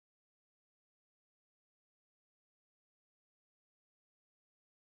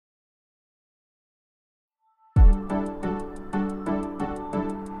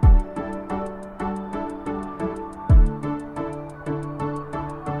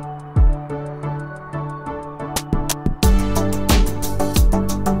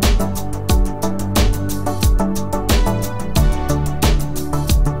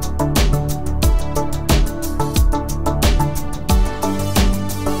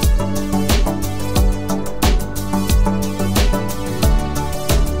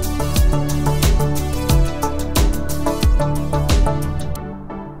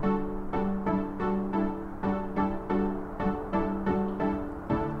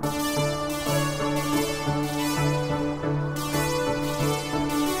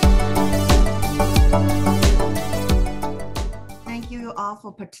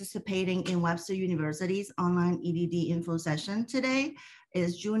for participating in Webster University's online EDD info session. Today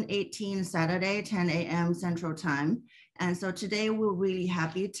is June 18, Saturday, 10 a.m. Central Time. And so today we're really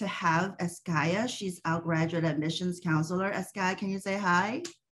happy to have Eskaya. She's our graduate admissions counselor. Eskaya, can you say hi?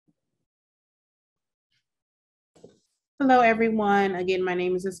 Hello, everyone. Again, my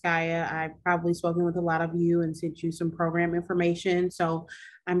name is Eskaya. I've probably spoken with a lot of you and sent you some program information. So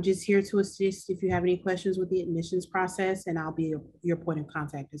I'm just here to assist if you have any questions with the admissions process, and I'll be your point of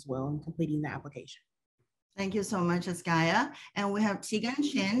contact as well in completing the application. Thank you so much, Eskaya. And we have Tegan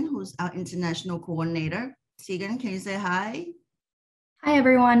Chin, who's our international coordinator. Tegan, can you say hi? Hi,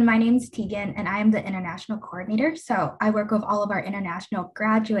 everyone. My name is Tegan, and I am the international coordinator. So I work with all of our international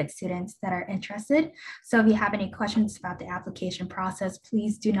graduate students that are interested. So if you have any questions about the application process,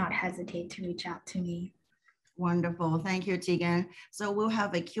 please do not hesitate to reach out to me. Wonderful. Thank you, Tegan. So we'll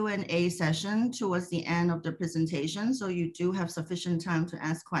have a Q&A session towards the end of the presentation. So you do have sufficient time to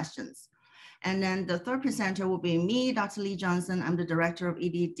ask questions. And then the third presenter will be me, Dr. Lee Johnson. I'm the director of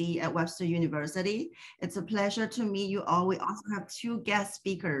EDD at Webster University. It's a pleasure to meet you all. We also have two guest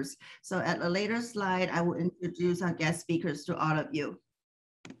speakers. So at a later slide, I will introduce our guest speakers to all of you.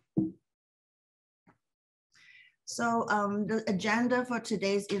 So the agenda for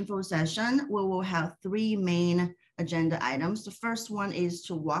today's info session, we will have three main agenda items. The first one is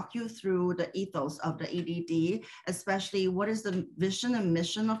to walk you through the ethos of the EDD, especially what is the vision and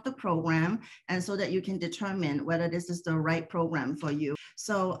mission of the program, and so that you can determine whether this is the right program for you.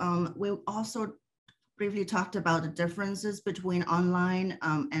 So we'll also briefly talked about the differences between online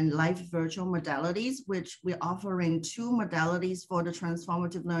and live virtual modalities, which we're offering two modalities for the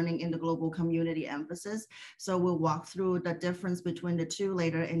transformative learning in the global community emphasis. So we'll walk through the difference between the two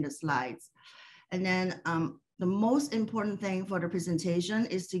later in the slides. And then the most important thing for the presentation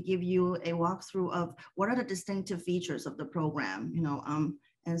is to give you a walkthrough of what are the distinctive features of the program,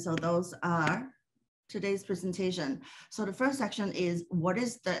 and so those are today's presentation. So the first section is what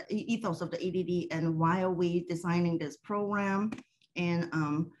is the ethos of the EDD and why are we designing this program, and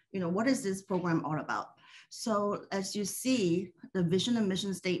what is this program all about? So as you see, the vision and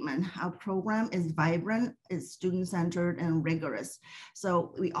mission statement, our program is vibrant, it's student-centered and rigorous.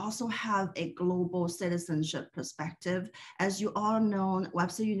 So we also have a global citizenship perspective. As you all know,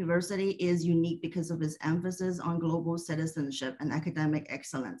 Webster University is unique because of its emphasis on global citizenship and academic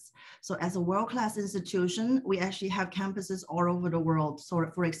excellence. So as a world-class institution, we actually have campuses all over the world. So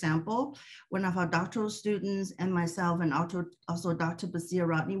for example, one of our doctoral students and myself and also Dr. Basir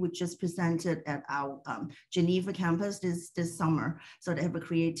Rodney, we just presented at our Geneva campus this summer. So they have a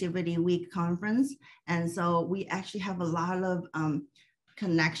Creativity Week conference. And so we actually have a lot of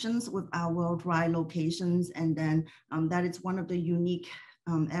connections with our worldwide locations. And then that is one of the unique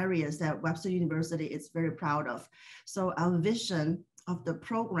areas that Webster University is very proud of. So our vision of the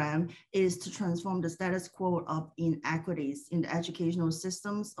program is to transform the status quo of inequities in the educational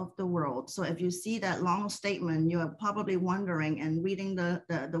systems of the world. So if you see that long statement, you are probably wondering and reading the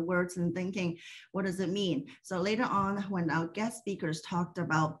words and thinking, what does it mean? So later on, when our guest speakers talked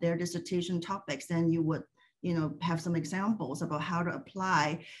about their dissertation topics, then you would have some examples about how to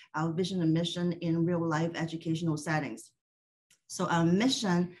apply our vision and mission in real life educational settings. So our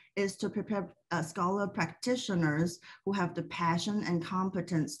mission is to prepare scholar practitioners who have the passion and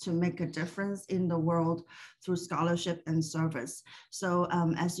competence to make a difference in the world through scholarship and service. So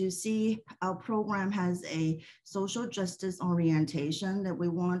as you see, our program has a social justice orientation that we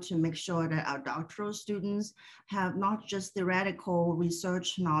want to make sure that our doctoral students have not just theoretical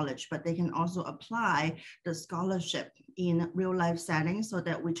research knowledge, but they can also apply the scholarship in real life settings so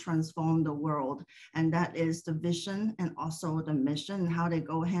that we transform the world. And that is the vision and also the mission, how they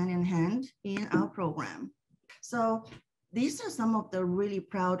go hand in hand in our program. So these are some of the really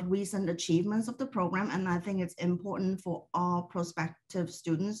proud recent achievements of the program, and I think it's important for all prospective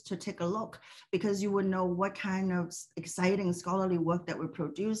students to take a look, because you would know what kind of exciting scholarly work that we're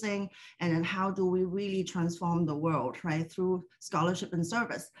producing, and then how do we really transform the world, right, through scholarship and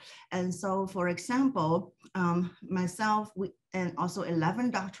service. And so, for example, myself, and also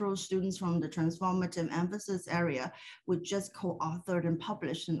 11 doctoral students from the transformative emphasis area, we just co-authored and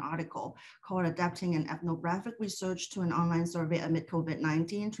published an article called Adapting an Ethnographic Research to an Online Survey Amid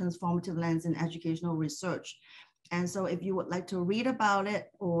COVID-19, Transformative Lens in Educational Research. And so if you would like to read about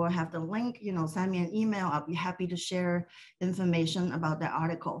it or have the link, send me an email. I'll be happy to share information about that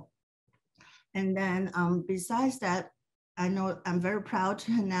article. And then besides that, I know I'm very proud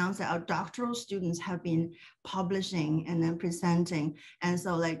to announce that our doctoral students have been publishing and then presenting. And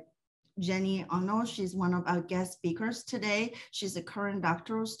so Jenny Ono. She's one of our guest speakers today. She's a current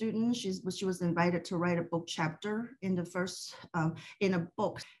doctoral student. She was invited to write a book chapter in the first, in a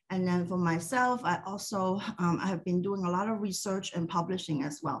book. And then for myself, I also, I have been doing a lot of research and publishing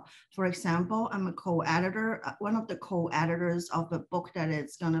as well. For example, I'm a co-editor, one of the co-editors of the book that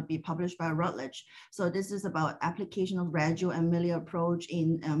is going to be published by Routledge. So this is about application of Reggio Emilia approach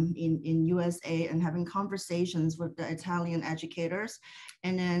in USA, and having conversations with the Italian educators.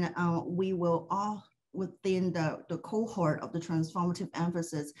 And then we will all, within the cohort of the transformative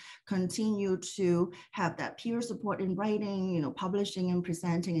emphasis, continue to have that peer support in writing, publishing and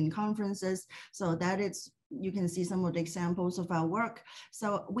presenting in conferences. So that you can see some of the examples of our work.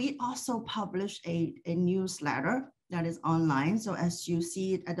 So we also publish a newsletter that is online. So as you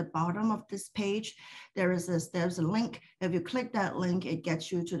see at the bottom of this page, there's a link. If you click that link, it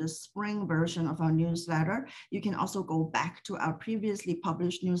gets you to the spring version of our newsletter. You can also go back to our previously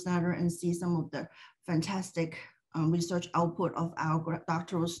published newsletter and see some of the fantastic research output of our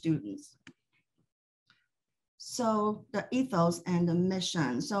doctoral students. So the ethos and the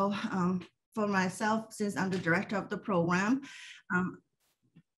mission. So for myself, since I'm the director of the program,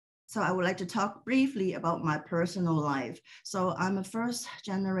 so I would like to talk briefly about my personal life. So I'm a first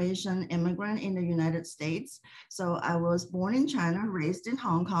generation immigrant in the United States. So I was born in China, raised in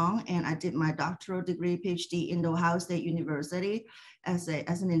Hong Kong, and I did my doctoral degree, PhD in the Ohio State University as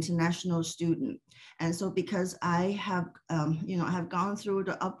an international student. And so because I have, I have gone through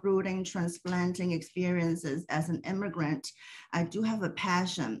the uprooting, transplanting experiences as an immigrant, I do have a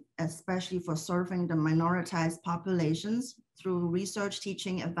passion, especially for serving the minoritized populations through research,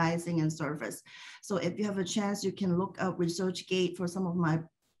 teaching, advising, and service. So if you have a chance, you can look up ResearchGate for some of my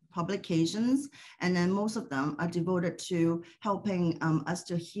publications, and then most of them are devoted to helping us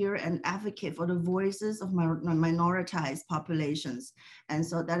to hear and advocate for the voices of minoritized populations. And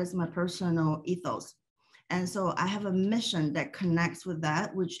so that is my personal ethos. And so I have a mission that connects with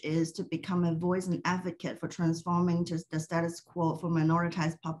that, which is to become a voice and advocate for transforming to the status quo for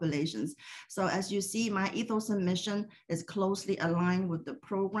minoritized populations. So as you see, my ethos and mission is closely aligned with the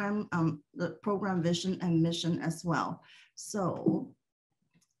program vision and mission as well. So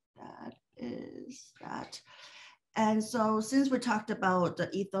that is that. And so since we talked about the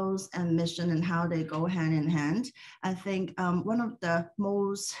ethos and mission and how they go hand in hand, I think one of the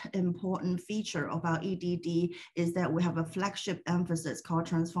most important feature of our EDD is that we have a flagship emphasis called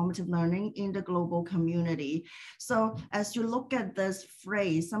transformative learning in the global community. So as you look at this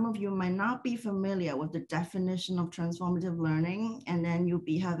phrase, some of you might not be familiar with the definition of transformative learning, and then you'll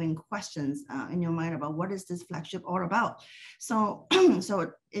be having questions in your mind about what is this flagship all about. So,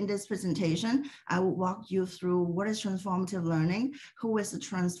 in this presentation, I will walk you through what is transformative learning, who is a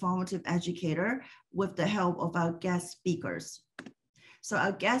transformative educator, with the help of our guest speakers. So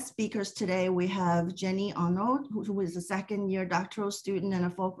our guest speakers today, we have Jenny Ono, who is a second-year doctoral student and a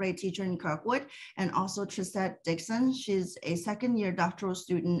fourth-grade teacher in Kirkwood, and also Trisette Dixon. She's a second-year doctoral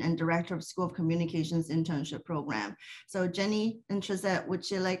student and director of School of Communications internship program. So Jenny and Trisette, would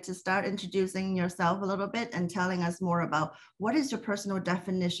you like to start introducing yourself a little bit and telling us more about what is your personal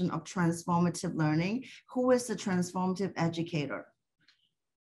definition of transformative learning? Who is the transformative educator?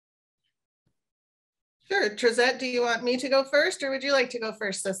 Sure. Trisette, do you want me to go first, or would you like to go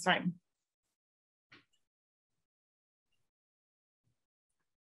first this time?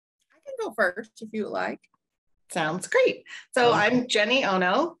 I can go first if you like. Sounds great. So I'm Jenny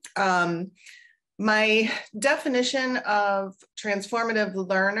Ono. My definition of transformative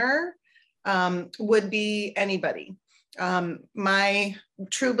learner would be anybody. My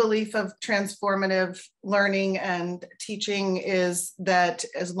true belief of transformative learning and teaching is that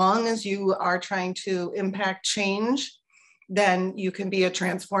as long as you are trying to impact change, then you can be a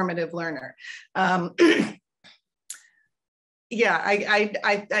transformative learner. Yeah,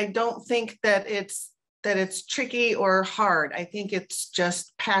 I don't think that it's tricky or hard. I think it's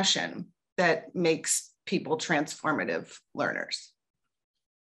just passion that makes people transformative learners.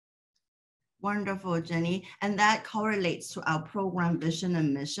 Wonderful, Jenny. And that correlates to our program vision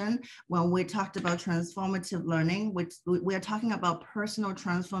and mission. When we talked about transformative learning, which we are talking about personal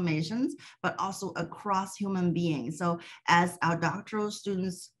transformations, but also across human beings. So as our doctoral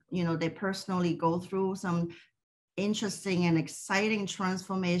students, they personally go through some interesting and exciting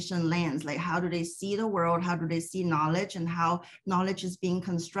transformation lands, like how do they see the world, how do they see knowledge, and how knowledge is being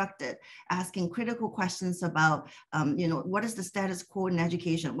constructed, asking critical questions about what is the status quo in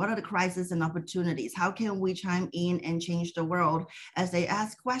education, what are the crises and opportunities, how can we chime in and change the world. As they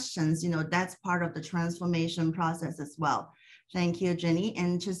ask questions, that's part of the transformation process as well. Thank you, Jenny.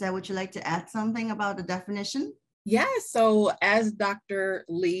 And Trisette, would you like to add something about the definition? Yes, so as Dr.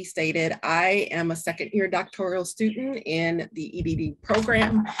 Lee stated, I am a second-year doctoral student in the EDD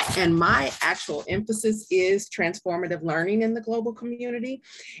program, and my actual emphasis is transformative learning in the global community.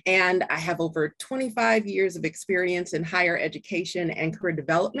 And I have over 25 years of experience in higher education and career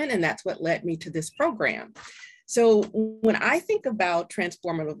development, and that's what led me to this program. So when I think about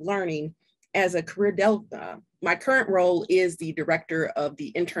transformative learning as a career development, my current role is the director of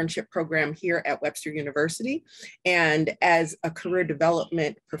the internship program here at Webster University. And as a career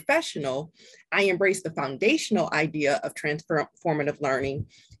development professional, I embrace the foundational idea of transformative learning.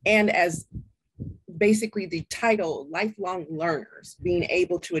 And as basically the title, lifelong learners, being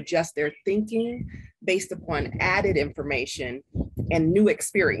able to adjust their thinking based upon added information and new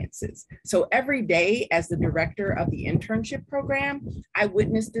experiences. So every day as the director of the internship program, I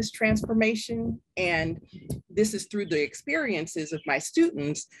witness this transformation, and this is through the experiences of my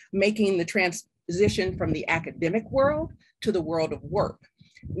students making the transition from the academic world to the world of work.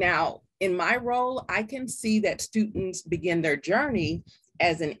 Now, in my role, I can see that students begin their journey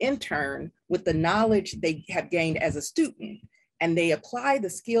as an intern with the knowledge they have gained as a student, and they apply the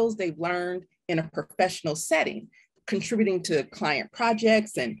skills they've learned in a professional setting, contributing to client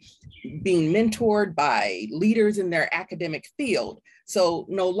projects and being mentored by leaders in their academic field. So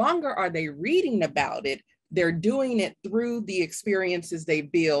no longer are they reading about it, they're doing it through the experiences they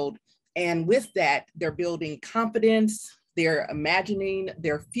build. And with that, they're building confidence, they're imagining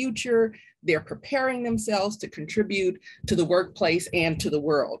their future, they're preparing themselves to contribute to the workplace and to the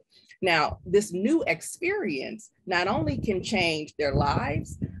world. Now, this new experience not only can change their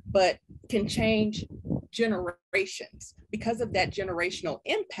lives, but can change generations because of that generational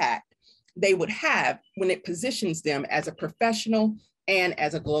impact they would have when it positions them as a professional and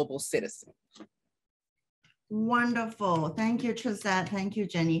as a global citizen. Wonderful. Thank you, Trizette. Thank you,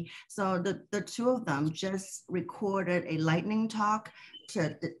 Jenny. So the two of them just recorded a lightning talk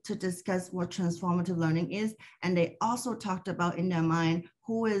to discuss what transformative learning is. And they also talked about in their mind,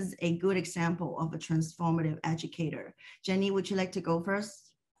 who is a good example of a transformative educator. Jenny, would you like to go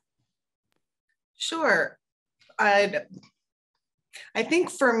first? Sure. I think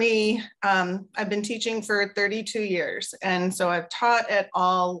for me, I've been teaching for 32 years. And so I've taught at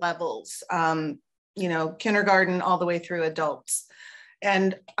all levels, you know, kindergarten all the way through adults.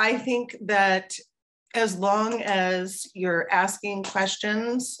 And I think that as long as you're asking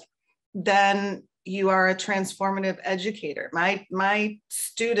questions, then you are a transformative educator. My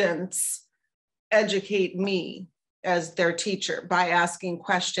students educate me as their teacher by asking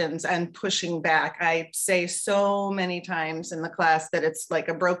questions and pushing back. I say so many times in the class that it's like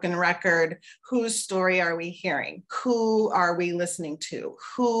a broken record. Whose story are we hearing? Who are we listening to?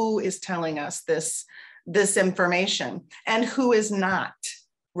 Who is telling us this information, and who is not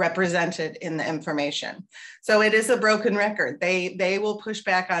represented in the information? So it is a broken record. They will push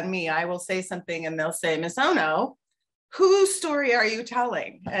back on me. I will say something and they'll say, Miss Ono, whose story are you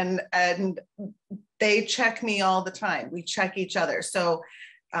telling? And they check me all the time. We check each other. So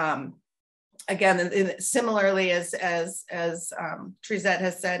again, similarly as Trizette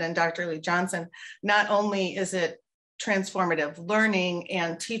has said and Dr. Lee Johnson, not only is it transformative learning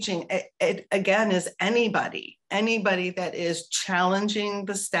and teaching, it again is anybody that is challenging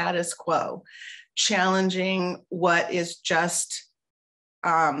the status quo, challenging what is just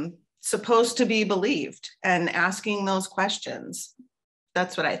supposed to be believed and asking those questions.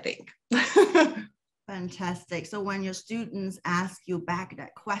 That's what I think. Fantastic. So when your students ask you back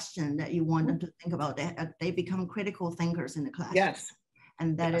that question that you want them to think about, they become critical thinkers in the class. Yes.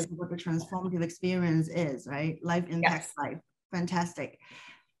 And that is what the transformative experience is, right? Life impacts life. Fantastic.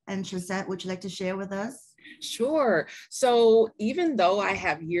 And Trizette, would you like to share with us? Sure. So even though I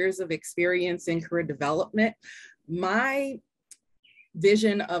have years of experience in career development, my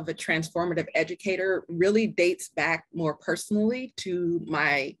vision of a transformative educator really dates back more personally to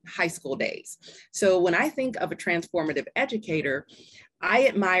my high school days. So when I think of a transformative educator, I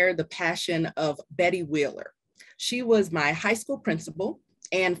admire the passion of Betty Wheeler. She was my high school principal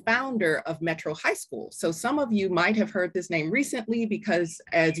and founder of Metro High School. So some of you might have heard this name recently because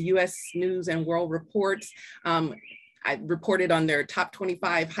as US News and World reports, I reported on their top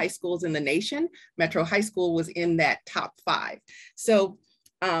 25 high schools in the nation. Metro High School was in that top 5. So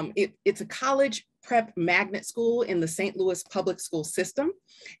it's a college prep magnet school in the St. Louis public school system.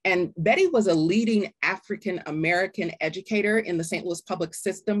 And Betty was a leading African-American educator in the St. Louis public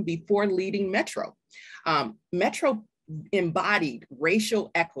system before leading Metro. Metro embodied racial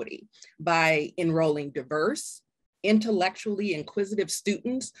equity by enrolling diverse, intellectually inquisitive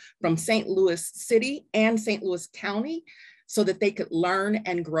students from St. Louis City and St. Louis County so that they could learn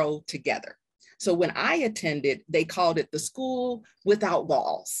and grow together. So when I attended, they called it the school without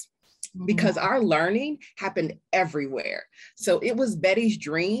walls, because our learning happened everywhere. So it was Betty's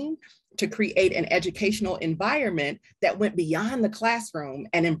dream to create an educational environment that went beyond the classroom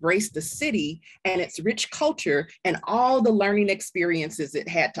and embraced the city and its rich culture and all the learning experiences it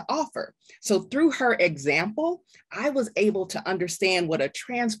had to offer. So through her example, I was able to understand what a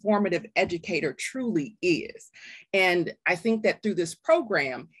transformative educator truly is. And I think that through this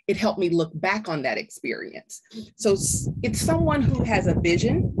program, it helped me look back on that experience. So it's someone who has a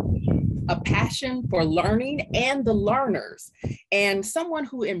vision, a passion for learning and the learners, and someone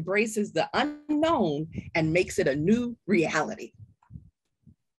who embraces the unknown and makes it a new reality.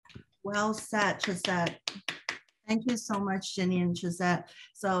 Well said, Chisette. Thank you so much, Jenny and Chisette.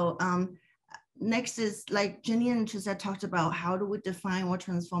 So next is, like Jenny and Chisette talked about, how do we define what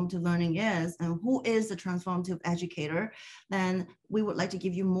transformative learning is and who is a transformative educator? Then we would like to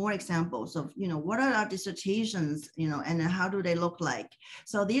give you more examples of, what are our dissertations, and how do they look like?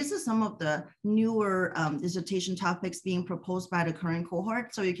 So these are some of the newer dissertation topics being proposed by the current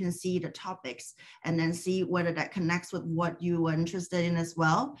cohort. So you can see the topics and then see whether that connects with what you are interested in as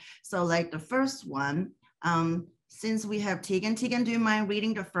well. So like the first one, since we have Tegan, do you mind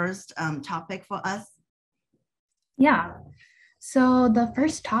reading the first topic for us? Yeah. So the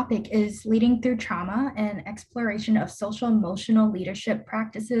first topic is leading through trauma and exploration of social emotional leadership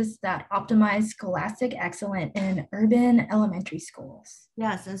practices that optimize scholastic excellence in urban elementary schools.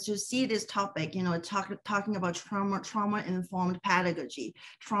 Yes, and to see this topic, talking about trauma-informed pedagogy,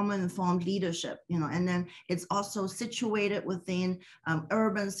 trauma-informed leadership, and then it's also situated within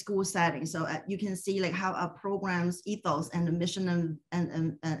urban school settings. So you can see like how our programs ethos and the mission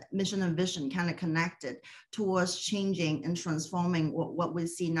and vision kind of connected towards changing and transforming what we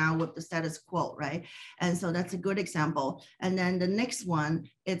see now with the status quo, right? And so that's a good example. And then the next one,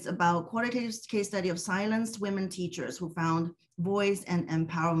 it's about qualitative case study of silenced women teachers who found voice and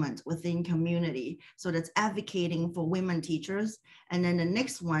empowerment within community. So that's advocating for women teachers. And then the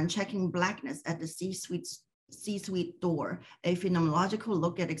next one, checking Blackness at the C-suite door, a phenomenological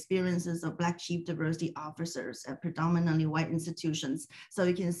look at experiences of Black chief diversity officers at predominantly white institutions. So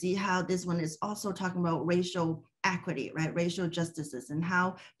you can see how this one is also talking about racial equity, right? Racial justices and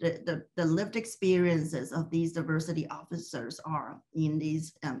how the lived experiences of these diversity officers are in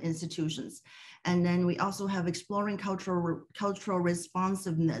these institutions. And then we also have exploring cultural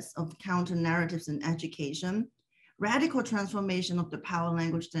responsiveness of counter narratives in education, radical transformation of the power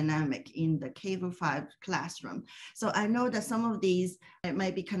language dynamic in the K-5 classroom. So I know that some of these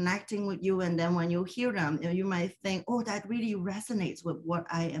might be connecting with you, and then when you hear them, you might think, oh, that really resonates with what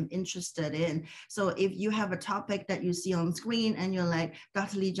I am interested in. So if you have a topic that you see on screen and you're like,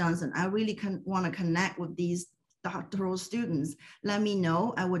 Dr. Lee Johnson, I really want to connect with these doctoral students, let me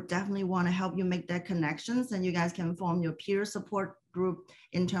know. I would definitely want to help you make that connections, and you guys can form your peer support group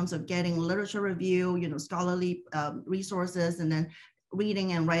in terms of getting literature review, scholarly resources, and then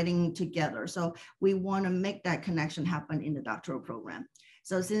reading and writing together. So we want to make that connection happen in the doctoral program.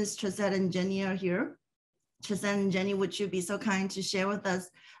 So since Chisette and Jenny are here, Chisette and Jenny, would you be so kind to share with us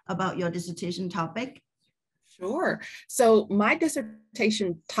about your dissertation topic? Sure. So my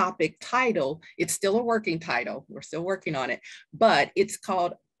dissertation topic title, it's still a working title. We're still working on it, but it's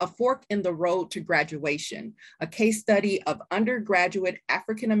called A Fork in the Road to Graduation, a case study of undergraduate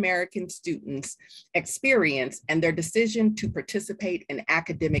African-American students' experience and their decision to participate in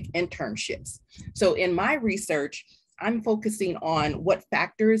academic internships. So in my research, I'm focusing on what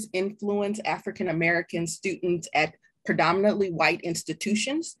factors influence African-American students at predominantly white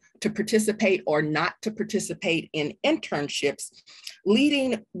institutions to participate or not to participate in internships,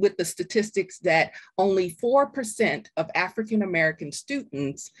 leading with the statistics that only 4% of African-American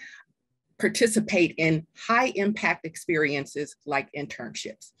students participate in high impact experiences like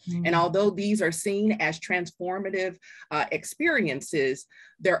internships. Mm-hmm. And although these are seen as transformative experiences,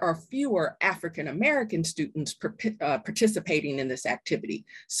 there are fewer African-American students participating in this activity.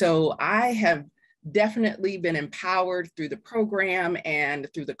 So I have definitely been empowered through the program and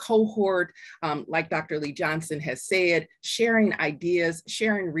through the cohort, like Dr. Lee Johnson has said, sharing ideas,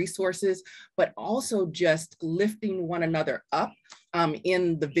 sharing resources, but also just lifting one another up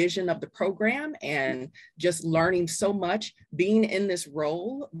in the vision of the program, and just learning so much, being in this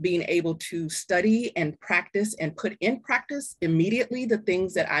role, being able to study and practice and put in practice immediately the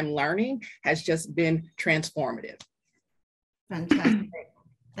things that I'm learning has just been transformative. Fantastic.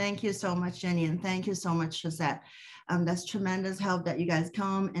 Thank you so much, Jenny, and thank you so much, Chisette. That's tremendous help that you guys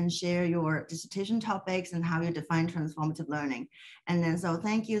come and share your dissertation topics and how you define transformative learning. And then, so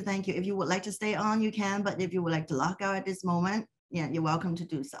thank you. If you would like to stay on, you can, but if you would like to log out at this moment, yeah, you're welcome to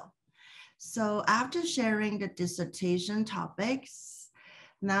do so. So after sharing the dissertation topics,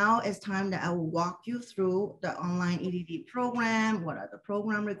 now it's time that I will walk you through the online EDD program, what are the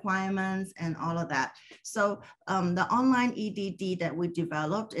program requirements and all of that. So the online EDD that we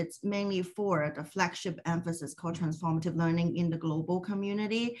developed, it's mainly for the flagship emphasis called Transformative Learning in the global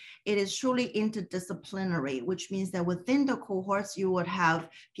community. It is truly interdisciplinary, which means that within the cohorts, you would have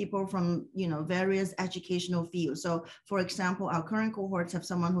people from various educational fields. So for example, our current cohorts have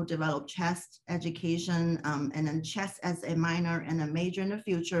someone who developed chess education and then chess as a minor and a major in the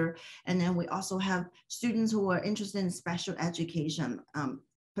future. And then we also have students who are interested in special education,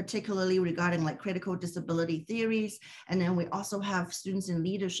 particularly regarding like critical disability theories. And then we also have students in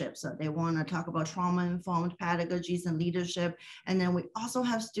leadership. So they want to talk about trauma-informed pedagogies and leadership. And then we also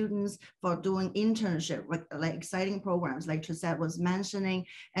have students for doing internship, like exciting programs like Trisette was mentioning,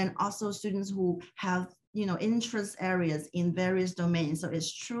 and also students who have interest areas in various domains. So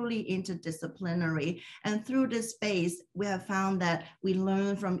it's truly interdisciplinary. And through this space, we have found that we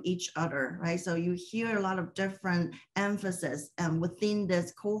learn from each other, right? So you hear a lot of different emphasis within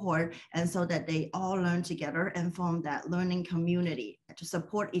this cohort, and so that they all learn together and form that learning community to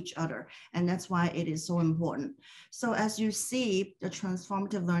support each other. And that's why it is so important. So as you see, the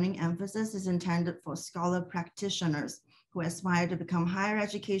transformative learning emphasis is intended for scholar practitioners who aspire to become higher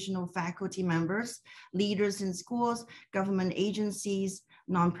educational faculty members, leaders in schools, government agencies,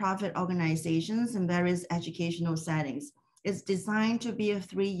 nonprofit organizations, and various educational settings. It's designed to be a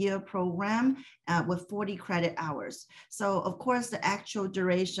 3-year program with 40 credit hours. So of course, the actual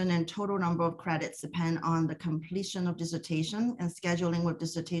duration and total number of credits depend on the completion of dissertation and scheduling with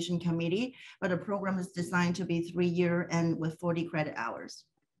dissertation committee, but the program is designed to be 3-year and with 40 credit hours.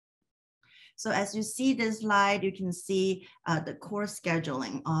 So as you see this slide, you can see the course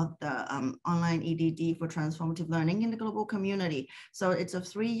scheduling of the online EDD for transformative learning in the global community. So it's a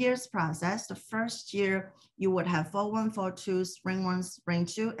 3 years process. The first year, you would have fall 1, fall 2, spring 1, spring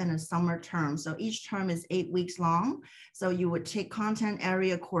 2, and a summer term. So each term is 8 weeks long. So you would take content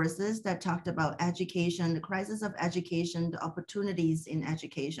area courses that talked about education, the crisis of education, the opportunities in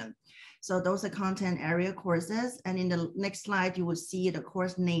education. So those are content area courses. And in the next slide, you will see the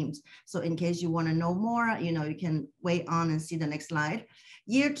course names. So in case you want to know more, you can wait on and see the next slide.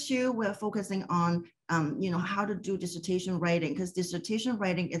 Year 2, we're focusing on how to do dissertation writing, because dissertation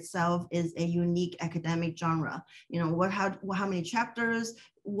writing itself is a unique academic genre. How many chapters,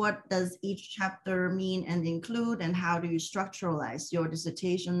 what does each chapter mean and include, and how do you structuralize your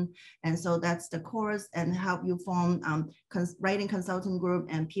dissertation? And so that's the course, and help you form writing consultant group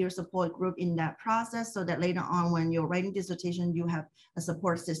and peer support group in that process, so that later on when you're writing dissertation, you have a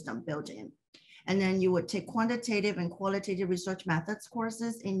support system built in. And then you would take quantitative and qualitative research methods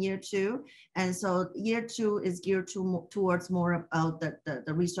courses in year 2. And so year 2 is geared towards more about the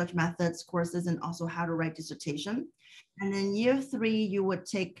research methods courses and also how to write dissertation. And then year 3, you would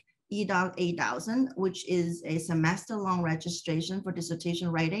take EDOC 8000, which is a semester-long registration for dissertation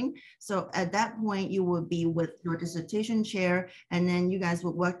writing. So at that point, you will be with your dissertation chair, and then you guys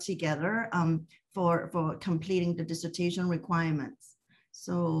will work together for completing the dissertation requirements.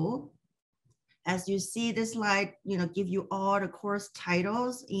 So as you see this slide, give you all the course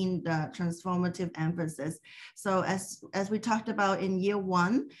titles in the transformative emphasis. So as we talked about in year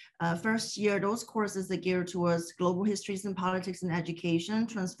 1, first year, those courses are geared towards global histories and politics and education,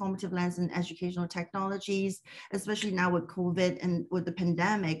 transformative lens in educational technologies, especially now with COVID and with the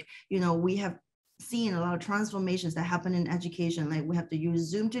pandemic, we have seen a lot of transformations that happen in education. Like we have to use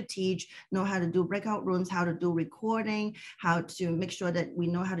Zoom to teach, know how to do breakout rooms, how to do recording, how to make sure that we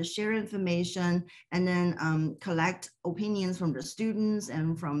know how to share information, and then collect opinions from the students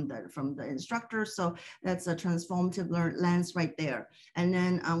and from the instructors. So that's a transformative lens right there. And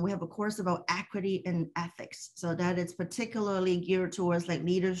then we have a course about equity and ethics. So that is particularly geared towards like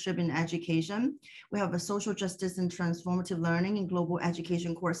leadership in education. We have a social justice and transformative learning in global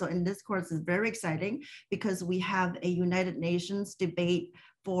education course. So in this course is very exciting because we have a United Nations debate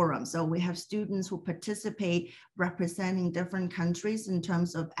forum. So we have students who participate representing different countries in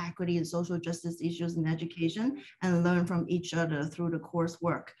terms of equity and social justice issues in education, and learn from each other through the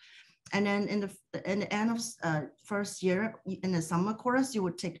coursework. And then in the end of first year, in the summer course, you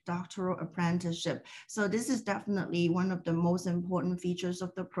would take doctoral apprenticeship. So this is definitely one of the most important features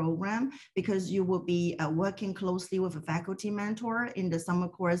of the program, because you will be working closely with a faculty mentor in the summer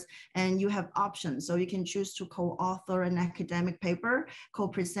course, and you have options. So you can choose to co-author an academic paper,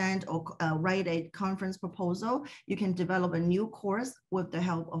 co-present, or write a conference proposal. You can develop a new course with the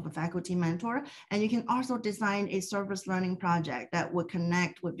help of a faculty mentor, and you can also design a service learning project that would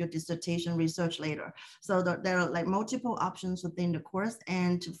connect with your dissertation dissertation research later. So there are like multiple options within the course,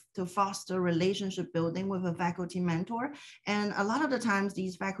 and to foster relationship building with a faculty mentor. And a lot of the times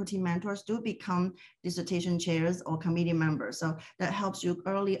these faculty mentors do become dissertation chairs or committee members. So that helps you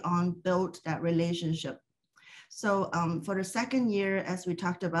early on build that relationship. So for the second year, as we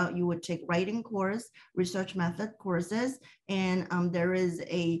talked about, you would take writing course, research method courses, and there is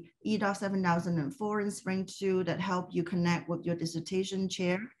a EDOC 7004 in Spring 2 that help you connect with your dissertation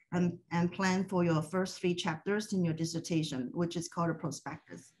chair and plan for your first 3 chapters in your dissertation, which is called a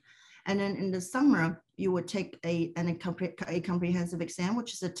prospectus. And then in the summer, you would take a comprehensive exam,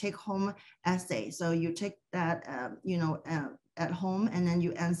 which is a take-home essay. So you take that, at home, and then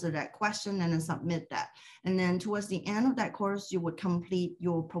you answer that question and then submit that. And then towards the end of that course, you would complete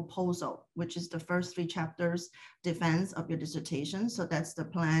your proposal, which is the first 3 chapters defense of your dissertation. So that's the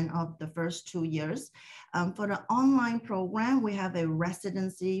plan of the first 2 years. For the online program, we have a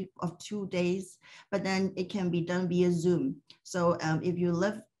residency of 2 days, but then it can be done via Zoom. So if you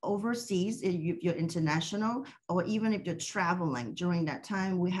live overseas, if you're international, or even if you're traveling during that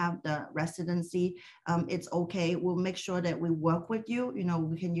time, we have the residency. It's okay. We'll make sure that we work with you. You know,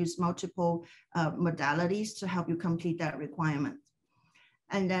 we can use multiple modalities to help you complete that requirement.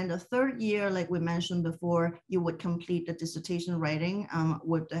 And then the third year, like we mentioned before, you would complete the dissertation writing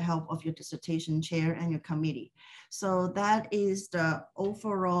with the help of your dissertation chair and your committee. So that is the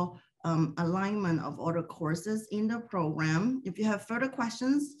overall alignment of all the courses in the program. If you have further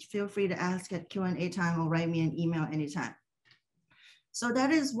questions, feel free to ask at Q&A time or write me an email anytime. So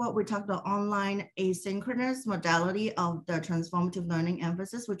that is what we talked about, online asynchronous modality of the transformative learning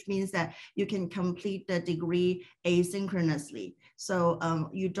emphasis, which means that you can complete the degree asynchronously. So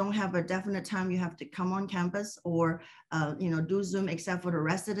you don't have a definite time you have to come on campus or do Zoom, except for the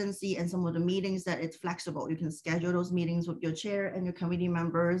residency and some of the meetings that it's flexible. You can schedule those meetings with your chair and your committee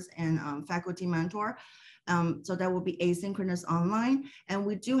members and faculty mentor. So that will be asynchronous online. And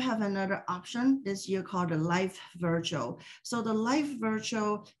we do have another option this year called the live virtual. So the live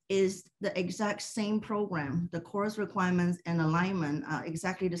virtual is the exact same program. The course requirements and alignment are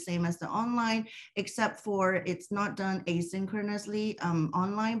exactly the same as the online, except for it's not done asynchronously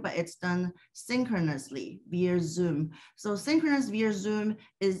online, but it's done synchronously via Zoom. So synchronous via Zoom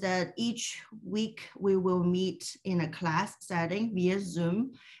is that each week we will meet in a class setting via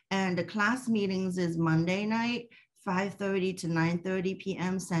Zoom. And the class meetings is Monday night, 5:30 to 9:30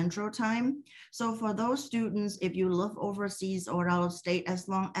 p.m. Central Time. So for those students, if you live overseas or out of state, as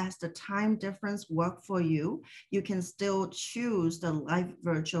long as the time difference work for you, you can still choose the live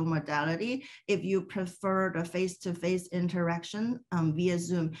virtual modality if you prefer the face-to-face interaction via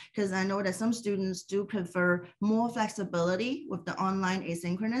Zoom. Because I know that some students do prefer more flexibility with the online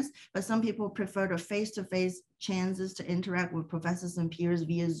asynchronous, but some people prefer the face-to-face chances to interact with professors and peers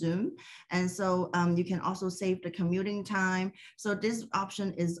via Zoom. And so you can also save the commuting time. So this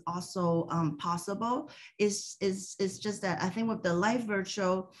option is also possible. It's just that I think with the live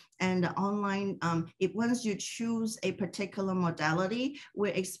virtual and the online, once you choose a particular modality,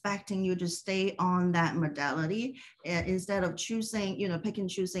 we're expecting you to stay on that modality instead of choosing, pick and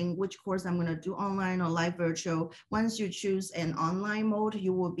choosing which course I'm going to do online or live virtual. Once you choose an online mode,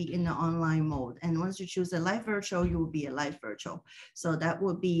 you will be in the online mode. And once you choose a live virtual, you will be a live virtual. So that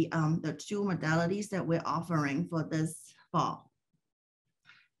would be the 2 modalities that we're offering for this fall.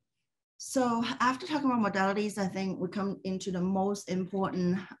 So after talking about modalities, I think we come into the most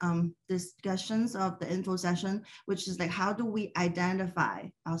important discussions of the info session, which is like, how do we identify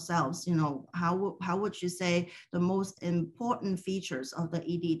ourselves? How would you say the most important features of the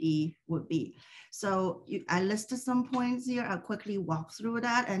EDD would be? So I listed some points here. I'll quickly walk through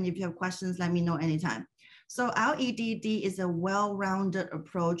that. And if you have questions, let me know anytime. So our EDD is a well-rounded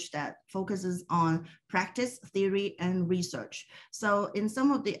approach that focuses on practice, theory, and research. So in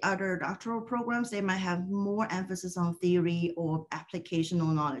some of the other doctoral programs, they might have more emphasis on theory or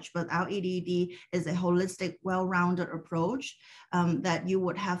applicational knowledge, but our EDD is a holistic, well-rounded approach that you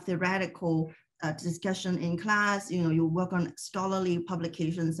would have theoretical discussion in class. You work on scholarly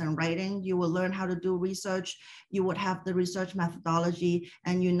publications and writing. You will learn how to do research. You would have the research methodology,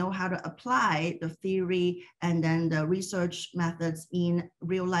 and you know how to apply the theory and then the research methods in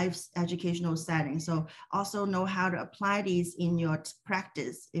real life educational settings. So also know how to apply these in your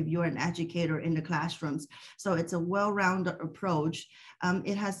practice if you're an educator in the classrooms. So it's a well-rounded approach.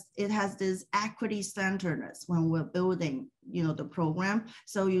 It has this equity centeredness when we're building the program.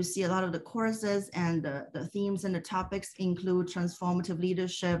 So you see a lot of the courses and the themes and the topics include transformative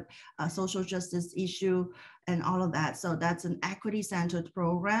leadership, social justice issue, and all of that. So that's an equity-centered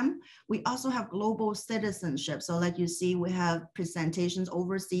program. We also have global citizenship. So like you see, we have presentations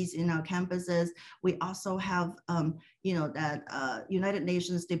overseas in our campuses. We also have, that United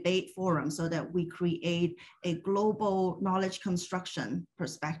Nations debate forum, so that we create a global knowledge construction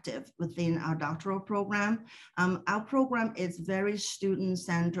perspective within our doctoral program. Our program is very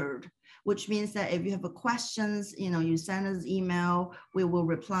student-centered, which means that if you have questions, you send us email, we will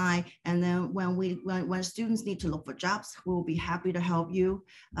reply. And then when students need to look for jobs, we'll be happy to help you,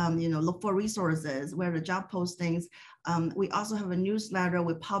 look for resources, where the job postings. We also have a newsletter.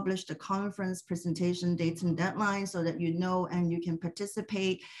 We publish the conference presentation dates and deadlines so that you know and you can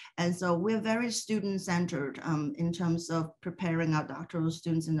participate. And so we're very student-centered in terms of preparing our doctoral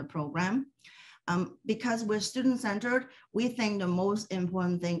students in the program. Because we're student-centered, we think the most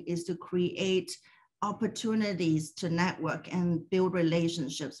important thing is to create opportunities to network and build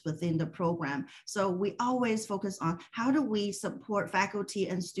relationships within the program. So we always focus on how do we support faculty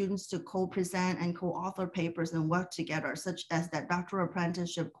and students to co-present and co-author papers and work together, such as that doctoral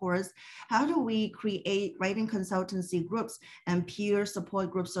apprenticeship course. How do we create writing consultancy groups and peer support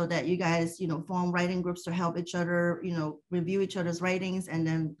groups so that you guys, form writing groups to help each other, review each other's writings and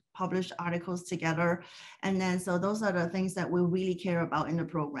then publish articles together. And then, so those are the things that we really care about in the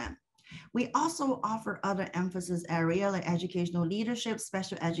program. We also offer other emphasis area like educational leadership,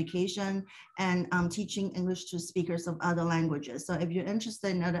 special education, and teaching English to speakers of other languages. So if you're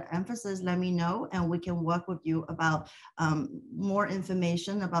interested in other emphasis, let me know and we can work with you about more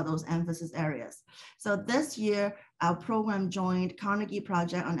information about those emphasis areas. So this year, our program joined Carnegie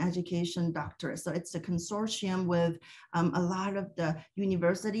Project on Education Doctorate. So it's a consortium with a lot of the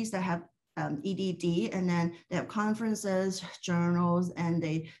universities that have EDD, and then they have conferences, journals, and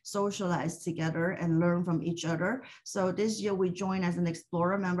they socialize together and learn from each other. So this year we joined as an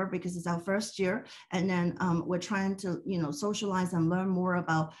Explorer member because it's our first year, and then we're trying to socialize and learn more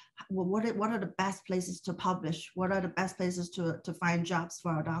about what are the best places to publish, what are the best places to find jobs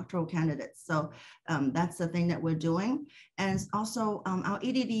for our doctoral candidates. So that's the thing that we're doing. And also our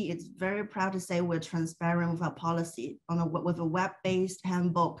EDD is very proud to say we're transparent with our policy with a web-based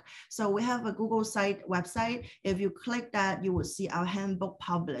handbook. So we have a Google website. If you click that, you will see our handbook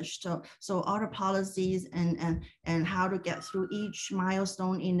published. So all the policies and how to get through each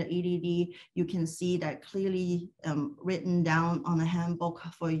milestone in the EDD, you can see that clearly written down on a handbook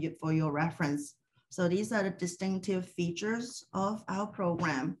for your reference. So these are the distinctive features of our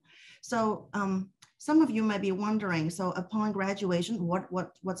program. So some of you might be wondering, so upon graduation,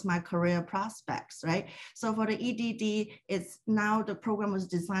 what's my career prospects, right? So for the EDD, it's now the program was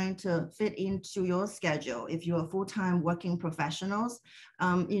designed to fit into your schedule. If you're full-time working professionals,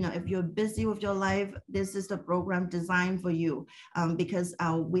 if you're busy with your life, this is the program designed for you because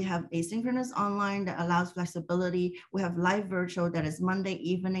we have asynchronous online that allows flexibility. We have live virtual that is Monday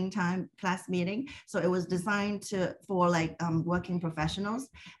evening time class meeting. So it was designed for working professionals,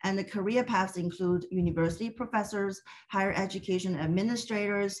 and the career paths include university professors, higher education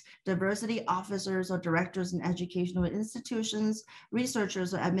administrators, diversity officers or directors in educational institutions,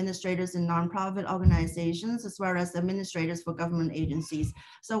 researchers or administrators in nonprofit organizations, as well as administrators for government agencies.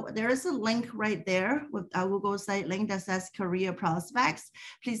 So there is a link right there with our Google site link that says career prospects.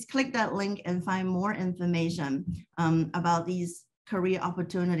 Please click that link and find more information about these career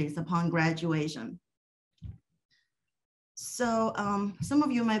opportunities upon graduation. So some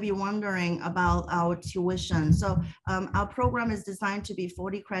of you might be wondering about our tuition. So our program is designed to be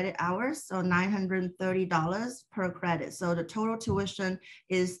 40 credit hours, so $930 per credit. So the total tuition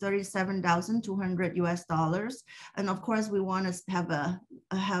is $37,200 US. And of course, we want to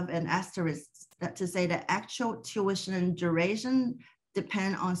have an asterisk to say that actual tuition duration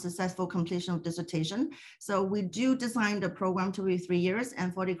depend on successful completion of dissertation. So we do design the program to be 3 years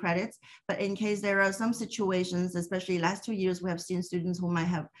and 40 credits, but in case there are some situations, especially last 2 years, we have seen students who might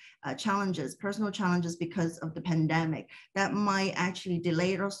have challenges, personal challenges because of the pandemic that might actually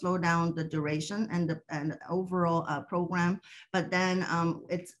delay or slow down the duration and the overall program. But then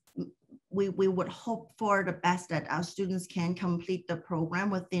we would hope for the best that our students can complete the program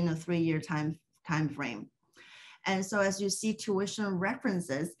within a 3-year time frame. And so as you see tuition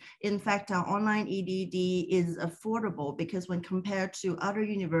references, in fact, our online EDD is affordable because when compared to other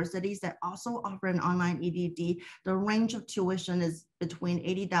universities that also offer an online EDD, the range of tuition is between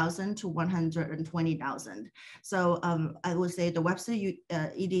 $80,000 to $120,000. So I would say the Webster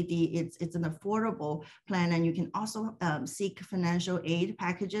EDD, it's an affordable plan, and you can also seek financial aid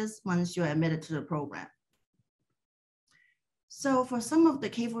packages once you're admitted to the program. So for some of the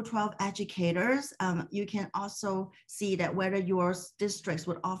K-12 educators, you can also see that whether your districts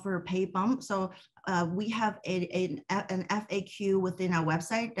would offer a pay bump. So we have an FAQ within our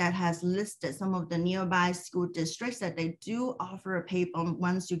website that has listed some of the nearby school districts that they do offer a paper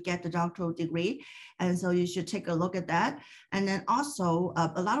once you get the doctoral degree. And so you should take a look at that. And then also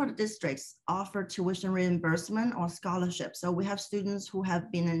a lot of the districts offer tuition reimbursement or scholarship. So we have students who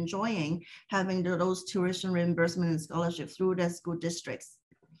have been enjoying having those tuition reimbursement and scholarship through their school districts.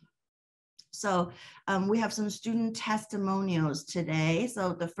 So we have some student testimonials today.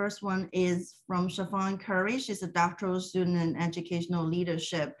 So the first one is from Siobhan Curry. She's a doctoral student in educational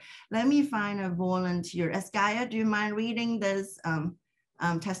leadership. Let me find a volunteer. Eskaya, do you mind reading this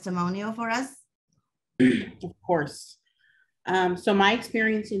testimonial for us? Of course. So my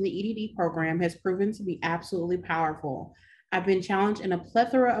experience in the EDD program has proven to be absolutely powerful. I've been challenged in a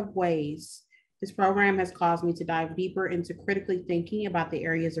plethora of ways. This program has caused me to dive deeper into critically thinking about the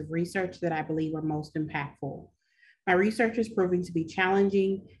areas of research that I believe are most impactful. My research is proving to be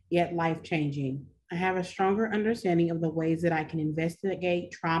challenging, yet life-changing. I have a stronger understanding of the ways that I can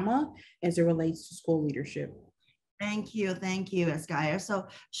investigate trauma as it relates to school leadership. Thank you, Eskaya. So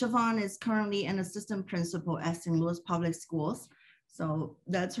Siobhan is currently an assistant principal at St. Louis Public Schools. So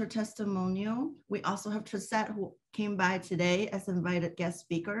that's her testimonial. We also have Trisette, who came by today as invited guest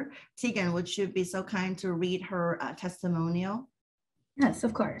speaker. Tegan, would you be so kind to read her testimonial? Yes,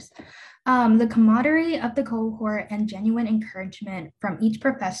 of course. The camaraderie of the cohort and genuine encouragement from each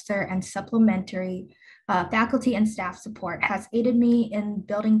professor and supplementary faculty and staff support has aided me in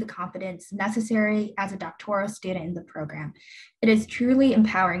building the confidence necessary as a doctoral student in the program. It is truly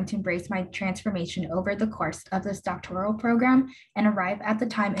empowering to embrace my transformation over the course of this doctoral program and arrive at the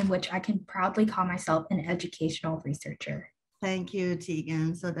time in which I can proudly call myself an educational researcher. Thank you,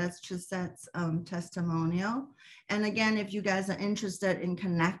 Tegan. So that's Trisette's testimonial. And again, if you guys are interested in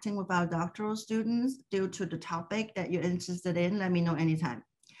connecting with our doctoral students due to the topic that you're interested in, let me know anytime.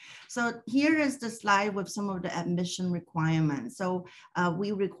 So here is the slide with some of the admission requirements. So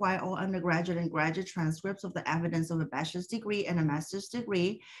we require all undergraduate and graduate transcripts of the evidence of a bachelor's degree and a master's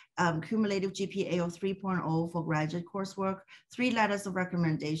degree, cumulative GPA of 3.0 for graduate coursework, 3 letters of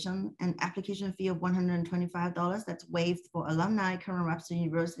recommendation, an application fee of $125 that's waived for alumni, current Webster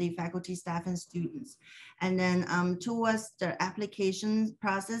University faculty, staff, and students. And then towards the application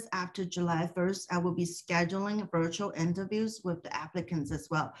process after July 1st, I will be scheduling virtual interviews with the applicants as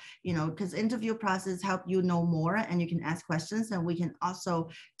well. You know, because interview process help you know more and you can ask questions, and we can also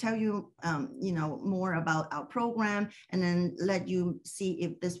tell you, you know, more about our program and then let you see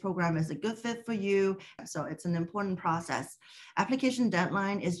if this program is a good fit for you. So it's an important process. Application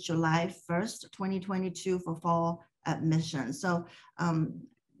deadline is July 1st, 2022 for fall admission. So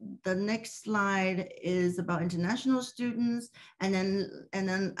the next slide is about international students. And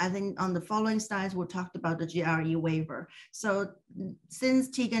then I think on the following slides, we'll talk about the GRE waiver. So since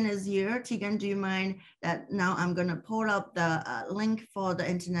Tegan is here, Tegan, do you mind that now I'm gonna pull up the link for the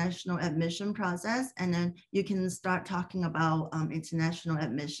international admission process, and then you can start talking about international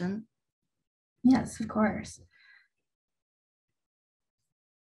admission? Yes, of course.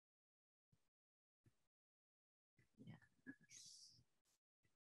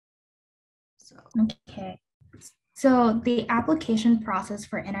 Okay. So the application process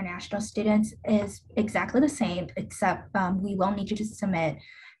for international students is exactly the same, except we will need you to submit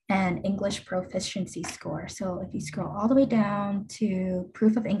an English proficiency score. So if you scroll all the way down to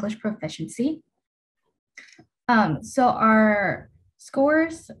proof of English proficiency. So our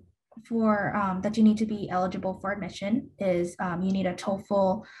scores for that you need to be eligible for admission is you need a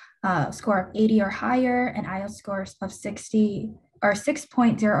TOEFL score of 80 or higher, an IELTS scores of 60 or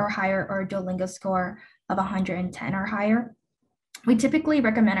 6.0 or higher, or a Duolingo score of 110 or higher. We typically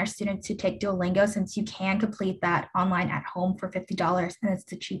recommend our students to take Duolingo since you can complete that online at home for $50, and it's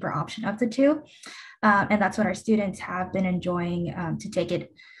the cheaper option of the two. And that's what our students have been enjoying to take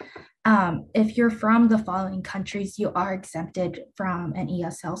it. If you're from the following countries, you are exempted from an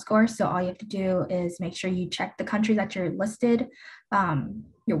ESL score. So all you have to do is make sure you check the country that you're listed,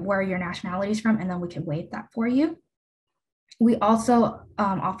 where your nationality is from, and then we can waive that for you. We also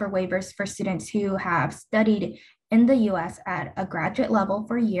offer waivers for students who have studied in the US at a graduate level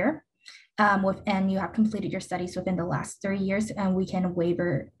for a year, and you have completed your studies within the last 3 years, and we can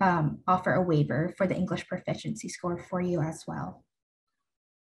offer a waiver for the English proficiency score for you as well.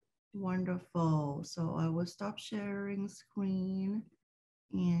 Wonderful. So I will stop sharing screen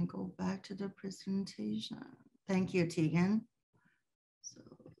and go back to the presentation. Thank you, Tegan. So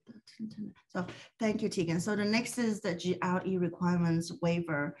So thank you, Tegan. So the next is the GRE requirements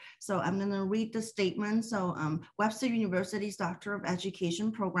waiver. So I'm going to read the statement. So Webster University's Doctor of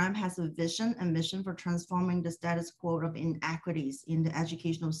Education program has a vision and mission for transforming the status quo of inequities in the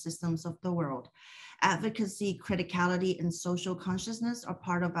educational systems of the world. Advocacy, criticality, and social consciousness are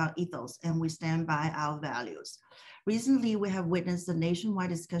part of our ethos, and we stand by our values. Recently, we have witnessed a nationwide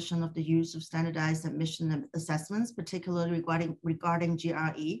discussion of the use of standardized admission assessments, particularly regarding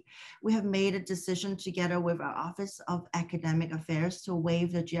GRE. We have made a decision together with our Office of Academic Affairs to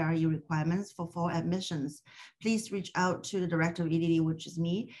waive the GRE requirements for fall admissions. Please reach out to the Director of EDD, which is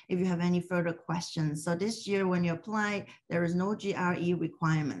me, if you have any further questions. So this year, when you apply, there is no GRE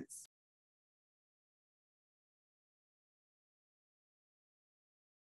requirements.